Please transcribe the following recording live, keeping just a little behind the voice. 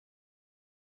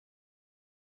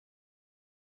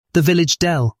the village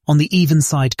Del, on the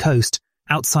Evenside coast,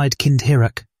 outside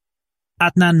Kindhirak.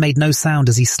 Atnan made no sound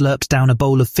as he slurped down a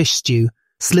bowl of fish stew,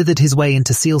 slithered his way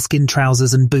into sealskin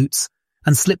trousers and boots,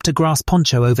 and slipped a grass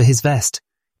poncho over his vest,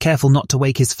 careful not to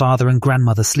wake his father and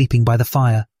grandmother sleeping by the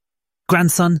fire.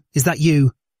 "Grandson, is that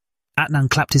you?" Atnan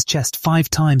clapped his chest 5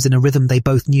 times in a rhythm they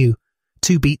both knew,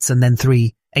 2 beats and then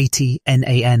 3,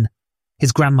 A-T-N-A-N.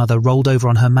 His grandmother rolled over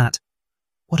on her mat.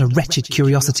 "What a wretched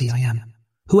curiosity I am.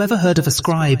 Whoever heard of a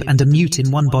scribe and a mute in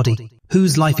one body,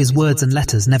 whose life is words and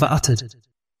letters never uttered?"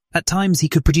 At times he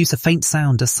could produce a faint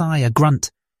sound, a sigh, a grunt,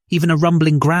 even a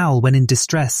rumbling growl when in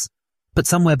distress, but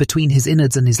somewhere between his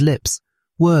innards and his lips,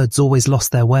 words always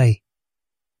lost their way.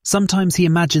 Sometimes he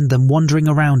imagined them wandering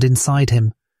around inside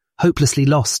him, hopelessly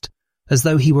lost, as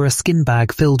though he were a skin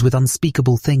bag filled with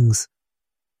unspeakable things.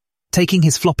 Taking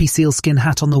his floppy sealskin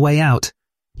hat on the way out,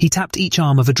 he tapped each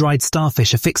arm of a dried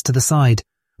starfish affixed to the side,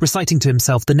 reciting to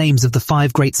himself the names of the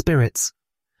 5 great spirits: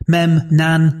 Mem,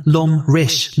 Nan, Lom,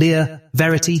 Rish, Lear,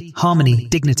 Verity, Harmony,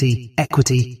 Dignity,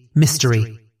 Equity,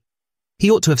 Mystery. He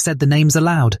ought to have said the names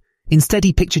aloud. Instead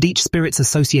he pictured each spirit's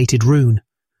associated rune.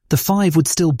 The 5 would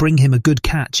still bring him a good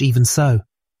catch even so.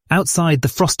 Outside the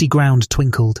frosty ground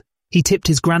twinkled. He tipped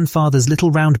his grandfather's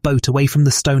little round boat away from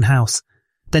the stone house,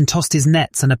 then tossed his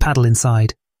nets and a paddle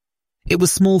inside. It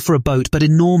was small for a boat but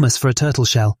enormous for a turtle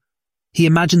shell. He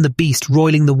imagined the beast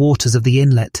roiling the waters of the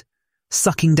inlet,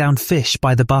 sucking down fish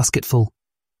by the basketful.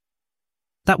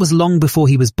 That was long before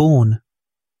he was born.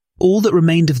 All that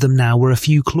remained of them now were a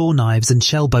few claw knives and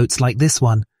shell boats like this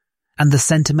one, and the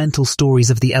sentimental stories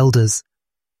of the elders.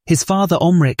 His father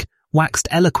Omric waxed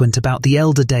eloquent about the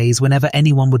elder days whenever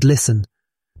anyone would listen,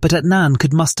 but Atnan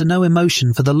could muster no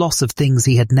emotion for the loss of things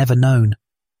he had never known.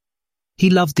 He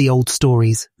loved the old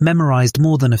stories, memorized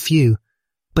more than a few,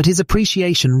 but his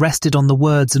appreciation rested on the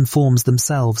words and forms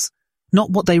themselves,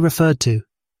 not what they referred to.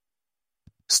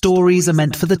 Stories are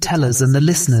meant for the tellers and the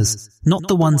listeners, not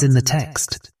the ones in the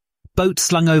text. Boat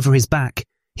slung over his back,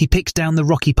 he picked down the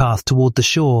rocky path toward the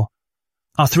shore.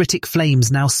 Arthritic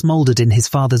flames now smouldered in his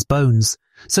father's bones,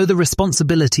 so the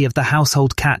responsibility of the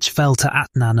household catch fell to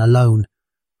Atnan alone.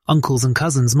 Uncles and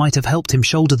cousins might have helped him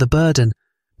shoulder the burden,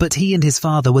 but he and his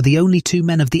father were the only 2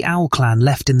 men of the Owl clan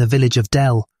left in the village of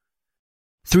Del.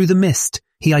 Through the mist,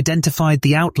 he identified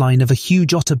the outline of a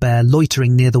huge otter bear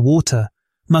loitering near the water.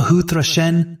 Mahutra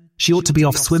Shen, she ought to be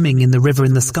off swimming in the river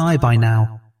in the sky by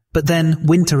now. But then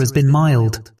winter has been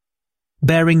mild.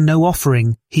 Bearing no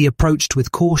offering, he approached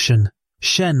with caution.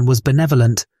 Shen was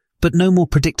benevolent, but no more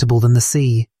predictable than the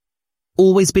sea.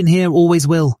 "Always been here, always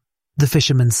will," the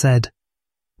fisherman said.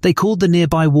 They called the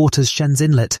nearby waters Shen's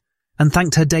Inlet, and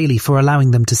thanked her daily for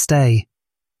allowing them to stay.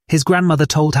 His grandmother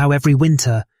told how every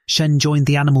winter Shen joined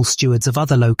the animal stewards of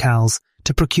other locales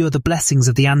to procure the blessings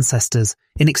of the ancestors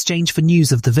in exchange for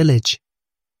news of the village.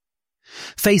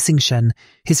 Facing Shen,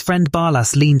 his friend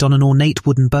Barlas leaned on an ornate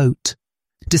wooden boat.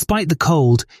 Despite the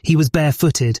cold, he was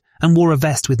barefooted and wore a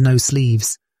vest with no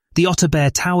sleeves. The otter bear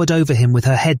towered over him with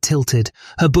her head tilted,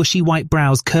 her bushy white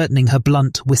brows curtaining her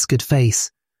blunt, whiskered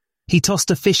face. He tossed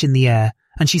a fish in the air,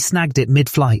 and she snagged it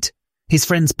mid-flight. His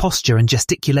friend's posture and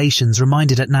gesticulations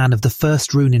reminded Atnan of the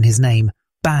first rune in his name,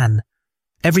 Ban.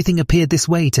 Everything appeared this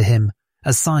way to him,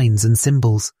 as signs and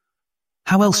symbols.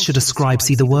 How else should a scribe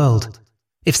see the world?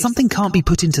 If something can't be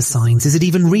put into signs, is it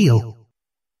even real?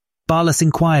 Barlas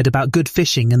inquired about good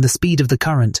fishing and the speed of the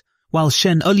current, while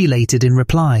Shen ululated in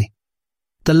reply.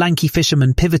 The lanky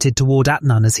fisherman pivoted toward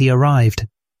Atnan as he arrived.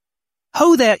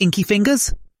 "Ho there, Inky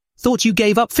Fingers! Thought you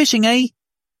gave up fishing, eh?"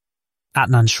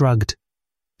 Atnan shrugged.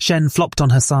 Shen flopped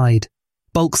on her side,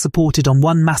 bulk supported on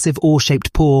one massive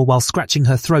oar-shaped paw while scratching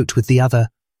her throat with the other.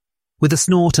 With a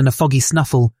snort and a foggy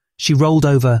snuffle, she rolled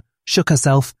over, shook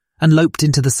herself, and loped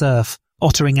into the surf,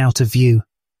 ottering out of view.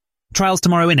 "Trials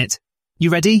tomorrow, innit?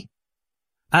 You ready?"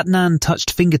 Atnan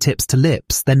touched fingertips to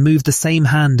lips, then moved the same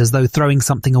hand as though throwing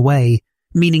something away,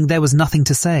 meaning there was nothing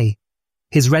to say.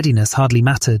 His readiness hardly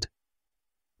mattered.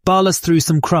 Barlas threw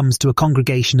some crumbs to a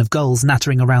congregation of gulls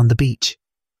nattering around the beach.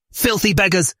 "Filthy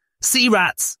beggars! Sea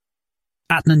rats!"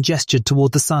 Atnan gestured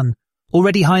toward the sun,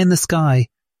 already high in the sky,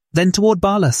 then toward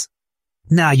Barlas.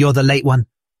 "Now you're the late one.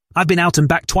 I've been out and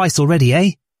back twice already,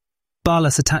 eh?"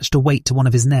 Barlas attached a weight to one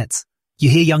of his nets. "You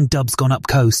hear young Dub's gone up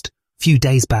coast. Few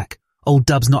days back. Old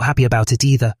Dub's not happy about it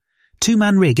either.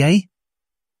 2-man rig, eh?"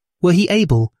 Were he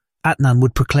able, Atnan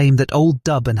would proclaim that old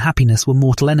Dub and happiness were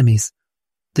mortal enemies.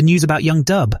 The news about young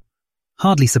Dub?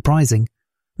 Hardly surprising.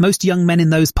 Most young men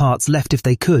in those parts left if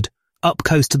they could, up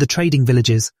coast to the trading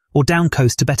villages, or down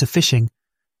coast to better fishing,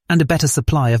 and a better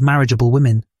supply of marriageable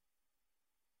women.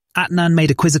 Atnan made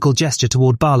a quizzical gesture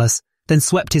toward Barlas, then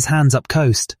swept his hands up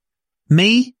coast.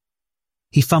 "Me?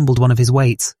 He fumbled one of his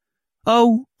weights.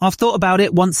 "Oh, I've thought about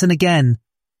it once and again.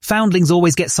 Foundlings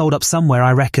always get sold up somewhere,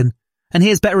 I reckon. And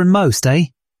here's better than most, eh?"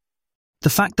 The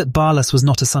fact that Barlas was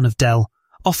not a son of Del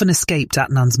often escaped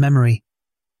Atnan's memory.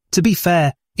 To be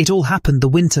fair, it all happened the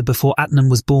winter before Atnan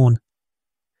was born.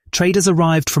 Traders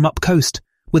arrived from up coast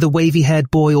with a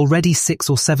wavy-haired boy already 6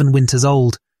 or 7 winters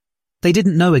old. They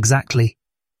didn't know exactly.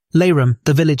 Leiram,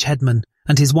 the village headman,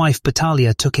 and his wife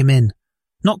Batalia took him in.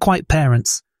 Not quite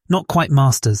parents, not quite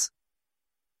masters.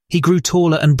 He grew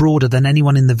taller and broader than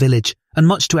anyone in the village, and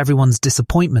much to everyone's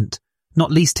disappointment,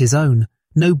 not least his own,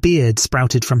 no beard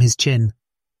sprouted from his chin.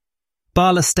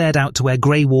 Barlas stared out to where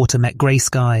grey water met grey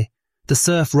sky. The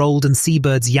surf rolled and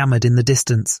seabirds yammered in the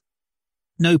distance.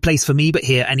 "No place for me but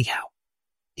here anyhow."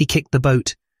 He kicked the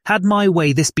boat. "Had my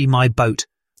way, this be my boat.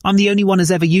 I'm the only one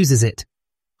as ever uses it.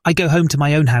 I go home to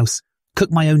my own house,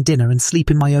 cook my own dinner and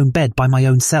sleep in my own bed by my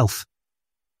own self."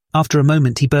 After a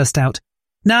moment he burst out,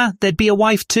 "Nah, there'd be a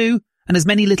wife too, and as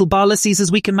many little Barlases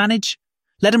as we can manage.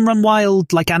 Let 'em run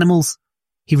wild, like animals."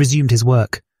 He resumed his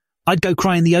work. "I'd go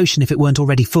cry in the ocean if it weren't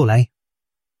already full, eh?"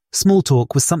 Small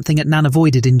talk was something Atnan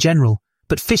avoided in general,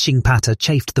 but fishing patter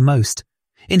chafed the most.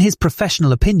 In his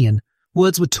professional opinion,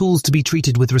 words were tools to be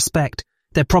treated with respect,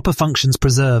 their proper functions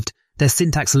preserved, their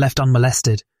syntax left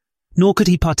unmolested. Nor could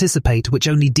he participate, which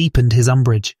only deepened his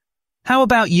umbrage. "How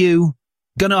about you?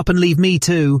 Gonna up and leave me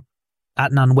too?"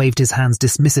 Atnan waved his hands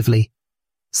dismissively.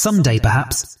 "Someday,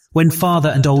 perhaps, when father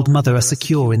and old mother are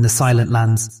secure in the Silent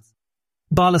Lands."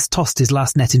 Barlas tossed his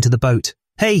last net into the boat.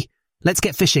 "Hey, let's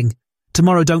get fishing.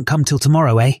 Tomorrow don't come till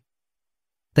tomorrow, eh?"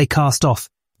 They cast off,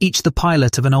 each the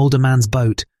pilot of an older man's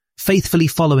boat, faithfully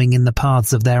following in the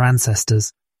paths of their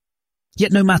ancestors.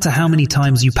 Yet no matter how many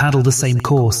times you paddle the same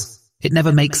course, it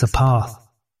never makes a path.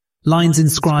 Lines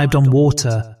inscribed on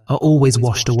water are always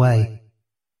washed away.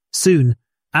 Soon,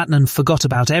 Atnan forgot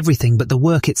about everything but the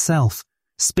work itself,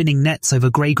 spinning nets over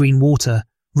grey-green water,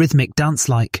 rhythmic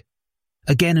dance-like.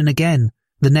 Again and again,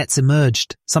 the nets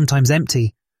emerged, sometimes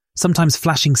empty, sometimes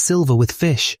flashing silver with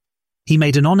fish. He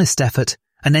made an honest effort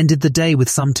and ended the day with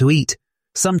some to eat,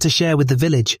 some to share with the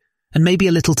village, and maybe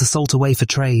a little to salt away for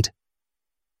trade.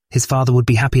 His father would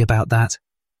be happy about that.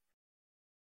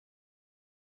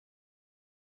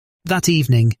 That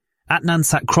evening, Atnan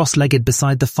sat cross-legged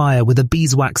beside the fire with a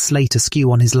beeswax slate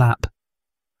askew on his lap.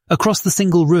 Across the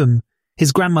single room,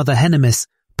 his grandmother Henemis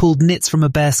pulled knits from a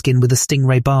bearskin with a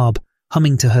stingray barb,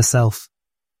 humming to herself.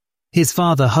 His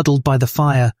father huddled by the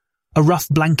fire, a rough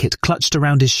blanket clutched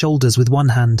around his shoulders with one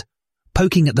hand,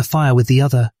 poking at the fire with the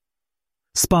other.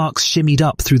 Sparks shimmied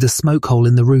up through the smoke hole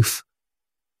in the roof.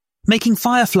 "Making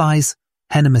fireflies?"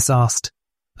 Henemis asked.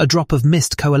 A drop of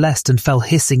mist coalesced and fell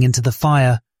hissing into the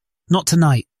fire. "Not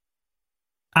tonight."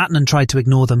 Atnan tried to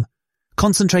ignore them,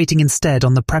 concentrating instead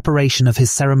on the preparation of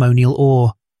his ceremonial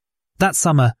oar. That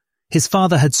summer, his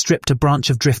father had stripped a branch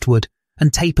of driftwood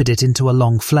and tapered it into a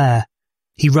long flare.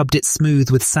 He rubbed it smooth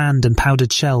with sand and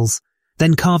powdered shells,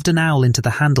 then carved an owl into the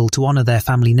handle to honour their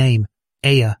family name,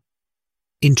 Aya.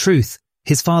 In truth,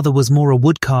 his father was more a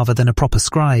woodcarver than a proper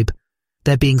scribe,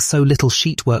 there being so little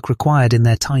sheet work required in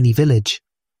their tiny village.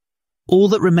 All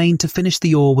that remained to finish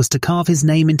the oar was to carve his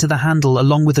name into the handle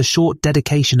along with a short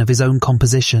dedication of his own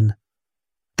composition.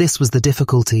 This was the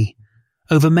difficulty.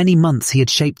 Over many months he had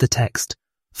shaped the text,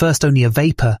 first only a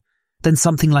vapour, then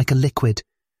something like a liquid,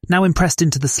 now impressed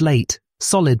into the slate,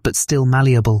 solid but still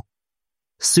malleable.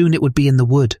 Soon it would be in the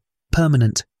wood,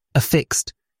 permanent,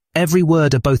 affixed, every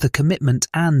word both a commitment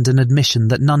and an admission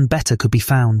that none better could be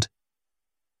found.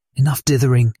 "Enough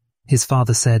dithering," his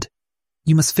father said.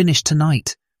 "You must finish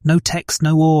tonight. No text,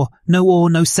 no oar,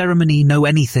 no ceremony, no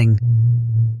anything."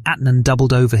 Atnan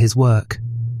doubled over his work.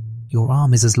 "Your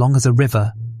arm is as long as a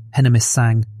river," Henemis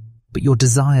sang, "but your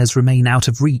desires remain out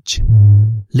of reach."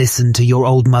 "Listen to your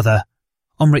old mother."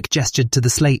 Omric gestured to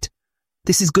the slate.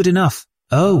 "This is good enough.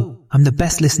 Oh, I'm the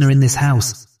best listener in this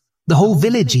house. The whole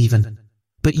village even.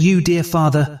 But you, dear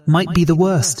father, might be the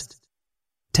worst."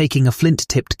 Taking a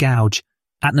flint-tipped gouge,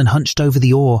 Atnan hunched over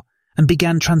the oar and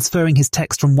began transferring his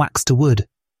text from wax to wood.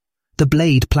 The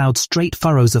blade ploughed straight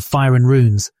furrows of fire and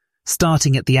runes,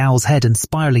 starting at the owl's head and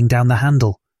spiralling down the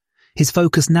handle. His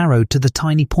focus narrowed to the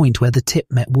tiny point where the tip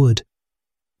met wood.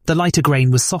 The lighter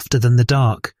grain was softer than the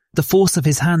dark. The force of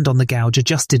his hand on the gouge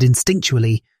adjusted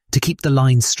instinctually to keep the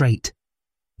lines straight.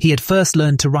 He had first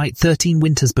learned to write 13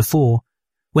 winters before,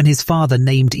 when his father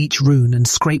named each rune and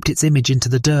scraped its image into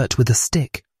the dirt with a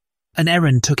stick. An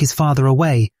errand took his father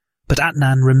away, but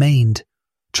Atnan remained,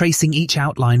 tracing each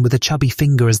outline with a chubby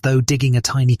finger as though digging a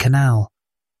tiny canal.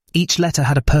 Each letter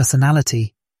had a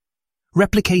personality.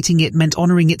 Replicating it meant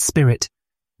honouring its spirit,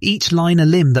 each line a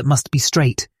limb that must be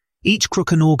straight, each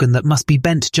crook an organ that must be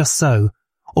bent just so,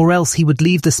 or else he would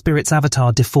leave the spirit's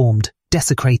avatar deformed,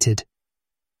 desecrated.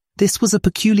 This was a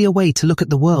peculiar way to look at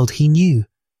the world, he knew.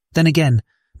 Then again,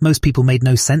 most people made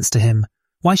no sense to him.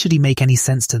 Why should he make any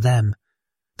sense to them?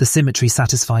 The symmetry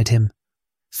satisfied him.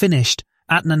 Finished,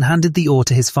 Atnan handed the ore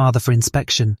to his father for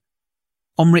inspection.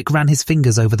 Omric ran his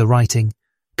fingers over the writing.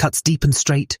 Cuts deep and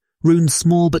straight, runes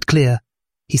small but clear.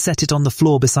 He set it on the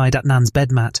floor beside Atnan's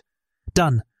bed mat.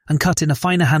 Done, and cut in a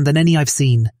finer hand than any I've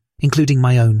seen, including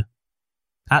my own.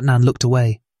 Atnan looked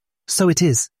away. So it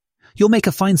is. You'll make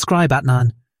a fine scribe,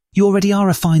 Atnan. You already are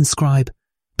a fine scribe.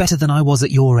 Better than I was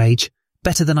at your age.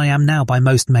 Better than I am now by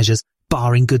most measures,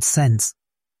 barring good sense.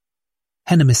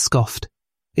 Hennemis scoffed.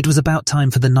 It was about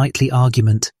time for the nightly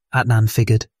argument, Atnan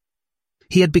figured.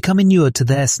 He had become inured to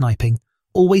their sniping,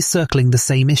 always circling the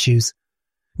same issues.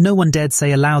 No one dared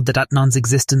say aloud that Atnan's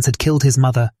existence had killed his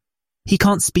mother. He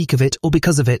can't speak of it or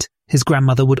because of it, his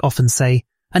grandmother would often say,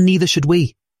 and neither should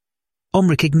we.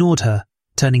 Omric ignored her,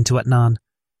 turning to Atnan.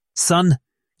 Son,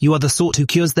 you are the sort who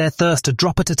cures their thirst a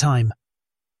drop at a time.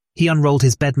 He unrolled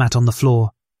his bed mat on the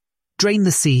floor. Drain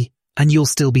the sea, and you'll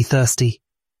still be thirsty.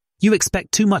 You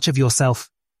expect too much of yourself,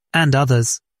 and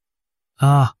others.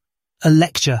 Ah, a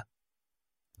lecture.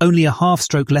 Only a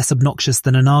half-stroke less obnoxious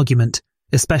than an argument,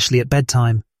 especially at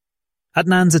bedtime.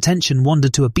 Atnan's attention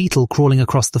wandered to a beetle crawling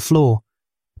across the floor.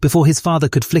 Before his father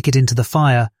could flick it into the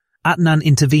fire, Atnan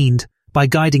intervened by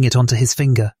guiding it onto his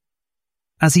finger.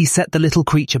 As he set the little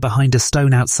creature behind a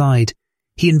stone outside,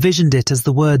 he envisioned it as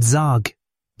the word Zag,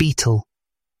 beetle,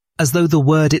 as though the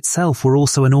word itself were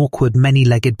also an awkward,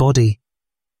 many-legged body.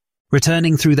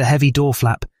 Returning through the heavy door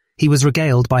flap, he was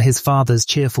regaled by his father's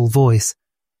cheerful voice.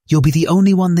 You'll be the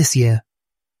only one this year.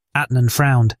 Atnan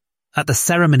frowned. At the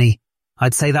ceremony,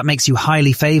 I'd say that makes you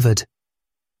highly favoured.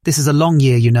 This is a long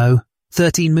year, you know.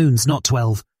 13 moons, not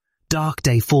 12. Dark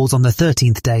day falls on the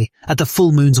 13th day, at the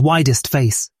full moon's widest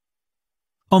face.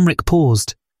 Omric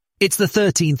paused. It's the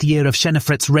 13th year of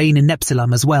Shenefret's reign in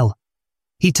Nepsilam as well.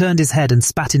 He turned his head and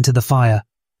spat into the fire.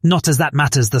 Not as that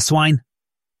matters, the swine.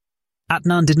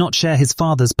 Atnan did not share his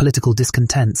father's political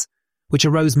discontents, which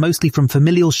arose mostly from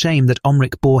familial shame that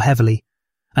Omric bore heavily,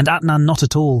 and Atnan not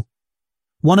at all.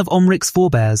 One of Omric's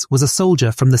forebears was a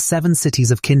soldier from the 7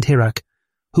 cities of Kindhirak,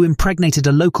 who impregnated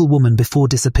a local woman before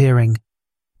disappearing.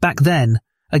 Back then,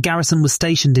 a garrison was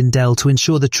stationed in Del to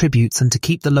ensure the tributes and to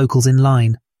keep the locals in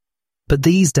line. But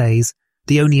these days,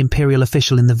 the only imperial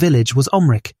official in the village was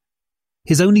Omric.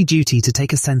 His only duty to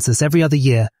take a census every other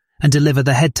year and deliver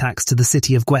the head tax to the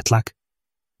city of Gwetlak.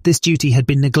 This duty had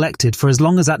been neglected for as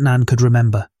long as Atnan could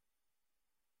remember.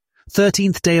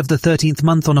 13th day of the 13th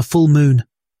month on a full moon.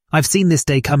 I've seen this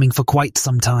day coming for quite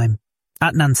some time.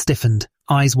 Atnan stiffened,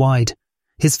 eyes wide.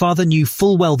 His father knew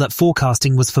full well that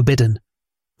forecasting was forbidden.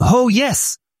 Oh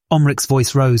yes, Omric's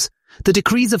voice rose. The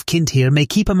decrees of Kindhir may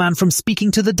keep a man from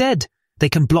speaking to the dead. They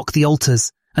can block the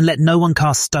altars and let no one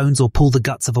cast stones or pull the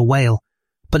guts of a whale,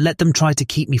 but let them try to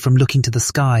keep me from looking to the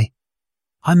sky.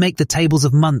 I make the tables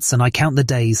of months and I count the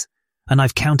days, and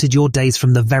I've counted your days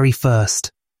from the very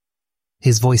first.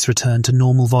 His voice returned to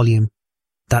normal volume.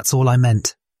 That's all I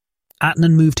meant.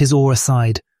 Atnan moved his oar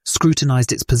aside,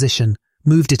 scrutinized its position,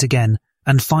 moved it again,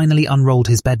 and finally unrolled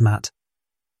his bed mat.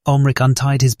 Omric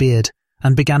untied his beard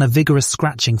and began a vigorous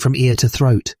scratching from ear to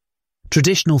throat.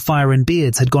 Traditional fire and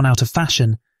beards had gone out of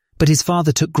fashion, but his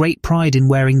father took great pride in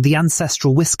wearing the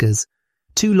ancestral whiskers,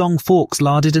 2 long forks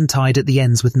larded and tied at the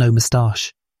ends with no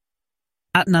moustache.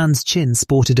 Atnan's chin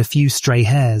sported a few stray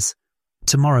hairs.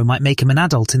 Tomorrow might make him an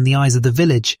adult in the eyes of the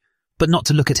village, but not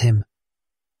to look at him.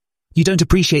 You don't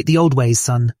appreciate the old ways,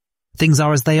 son. Things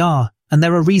are as they are, and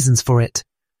there are reasons for it.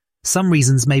 Some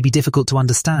reasons may be difficult to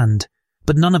understand,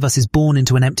 but none of us is born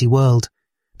into an empty world.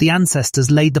 The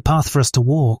ancestors laid the path for us to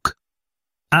walk.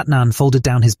 Atnan folded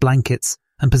down his blankets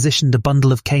and positioned a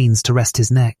bundle of canes to rest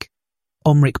his neck.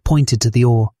 Omric pointed to the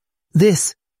oar.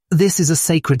 This is a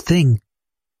sacred thing.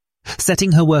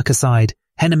 Setting her work aside,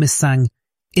 Hennemis sang,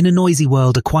 In a noisy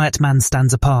world a quiet man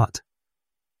stands apart.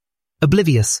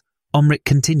 Oblivious, Omric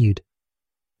continued.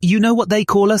 You know what they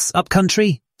call us, up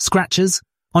country? Scratchers?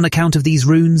 On account of these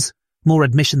runes? More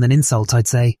admission than insult, I'd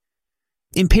say.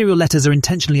 Imperial letters are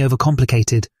intentionally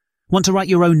overcomplicated. Want to write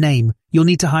your own name, you'll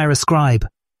need to hire a scribe.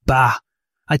 Bah!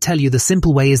 I tell you, the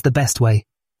simple way is the best way.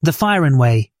 The firin'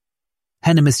 way.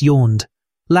 Hennemis yawned,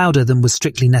 louder than was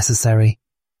strictly necessary.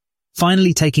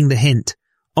 Finally taking the hint,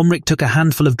 Omric took a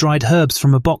handful of dried herbs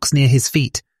from a box near his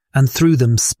feet and threw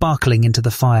them sparkling into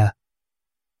the fire.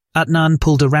 Atnan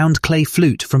pulled a round clay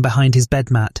flute from behind his bed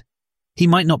mat. He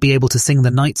might not be able to sing the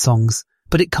night songs,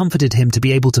 but it comforted him to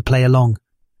be able to play along.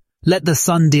 Let the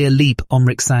sun deer leap,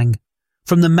 Omric sang.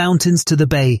 From the mountains to the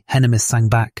bay, Henemis sang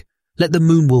back. Let the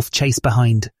moonwolf chase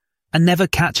behind, and never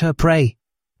catch her prey.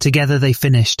 Together they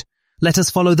finished. Let us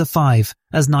follow the five,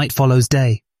 as night follows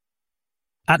day.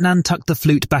 Atnan tucked the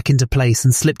flute back into place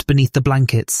and slipped beneath the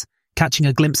blankets, catching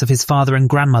a glimpse of his father and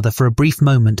grandmother for a brief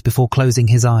moment before closing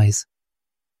his eyes.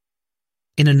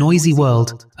 In a noisy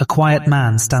world, a quiet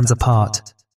man stands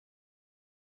apart.